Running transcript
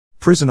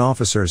Prison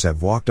officers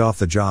have walked off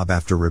the job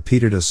after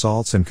repeated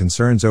assaults and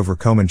concerns over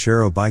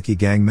Comanchero Bikie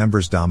gang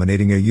members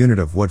dominating a unit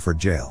of Woodford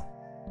jail.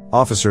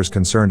 Officers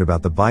concerned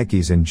about the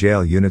Bikies in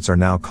jail units are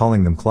now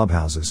calling them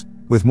clubhouses,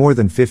 with more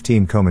than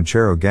 15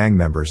 Comanchero gang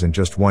members in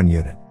just one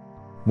unit.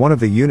 One of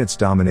the units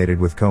dominated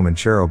with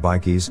Comanchero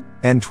Bikies,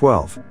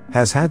 N12,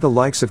 has had the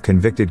likes of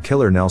convicted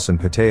killer Nelson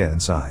Patea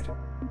inside.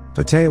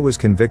 Patea was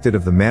convicted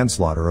of the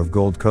manslaughter of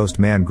Gold Coast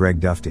man Greg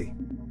Dufty.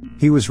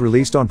 He was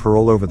released on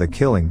parole over the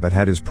killing but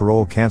had his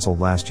parole cancelled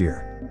last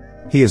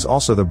year. He is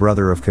also the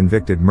brother of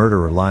convicted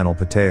murderer Lionel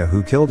Patea,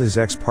 who killed his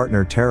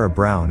ex-partner Tara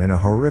Brown in a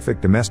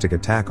horrific domestic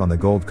attack on the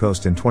Gold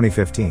Coast in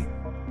 2015.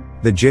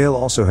 The jail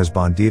also has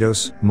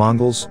Bandidos,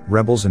 Mongols,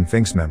 Rebels and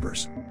Finks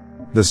members.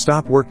 The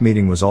stop work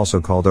meeting was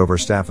also called over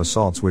staff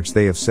assaults, which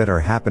they have said are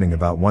happening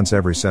about once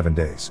every 7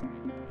 days.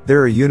 There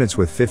are units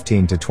with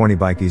 15 to 20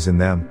 Bikies in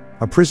them,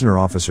 a prisoner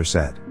officer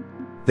said.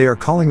 They are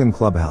calling them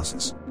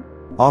clubhouses.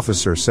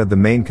 Officers said the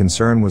main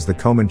concern was the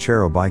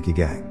Comanchero Bikie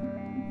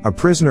gang. A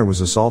prisoner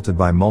was assaulted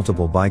by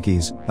multiple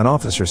Bikies, an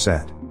officer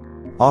said.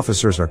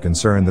 Officers are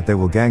concerned that they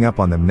will gang up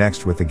on them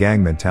next with the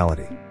gang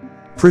mentality.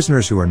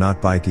 Prisoners who are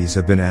not Bikies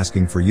have been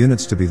asking for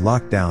units to be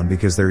locked down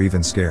because they're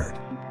even scared.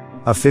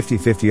 A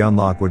 50-50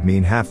 unlock would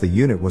mean half the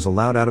unit was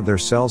allowed out of their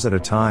cells at a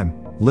time,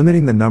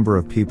 limiting the number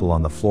of people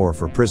on the floor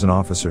for prison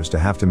officers to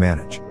have to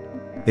manage.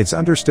 It's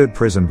understood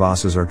prison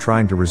bosses are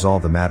trying to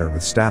resolve the matter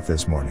with staff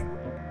this morning.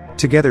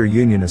 Together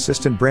Union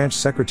Assistant Branch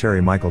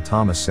Secretary Michael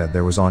Thomas said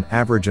there was on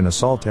average an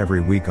assault every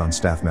week on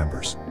staff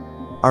members.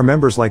 Our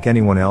members, like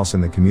anyone else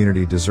in the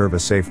community, deserve a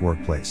safe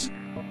workplace.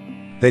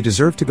 They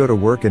deserve to go to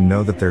work and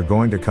know that they're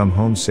going to come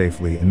home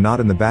safely and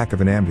not in the back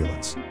of an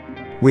ambulance.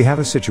 We have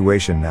a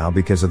situation now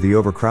because of the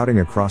overcrowding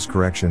across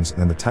corrections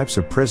and the types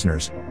of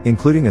prisoners,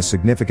 including a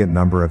significant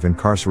number of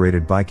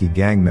incarcerated Bikie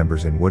gang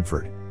members in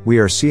Woodford. We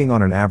are seeing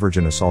on an average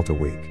an assault a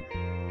week.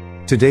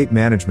 To date,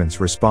 management's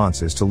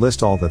response is to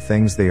list all the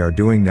things they are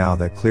doing now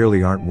that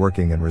clearly aren't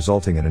working and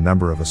resulting in a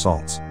number of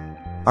assaults.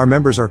 Our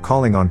members are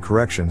calling on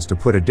corrections to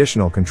put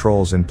additional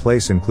controls in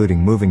place, including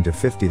moving to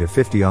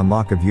 50-50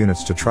 unlock of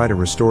units to try to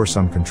restore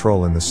some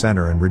control in the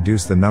center and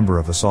reduce the number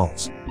of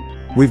assaults.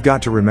 We've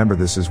got to remember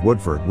this is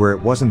Woodford, where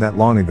it wasn't that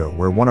long ago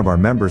where one of our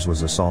members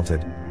was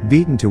assaulted,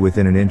 beaten to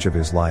within an inch of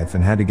his life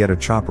and had to get a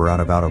chopper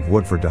out of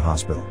Woodford to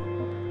hospital.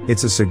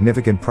 It's a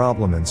significant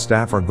problem and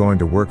staff are going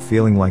to work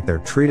feeling like they're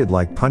treated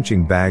like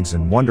punching bags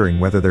and wondering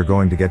whether they're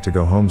going to get to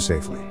go home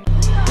safely.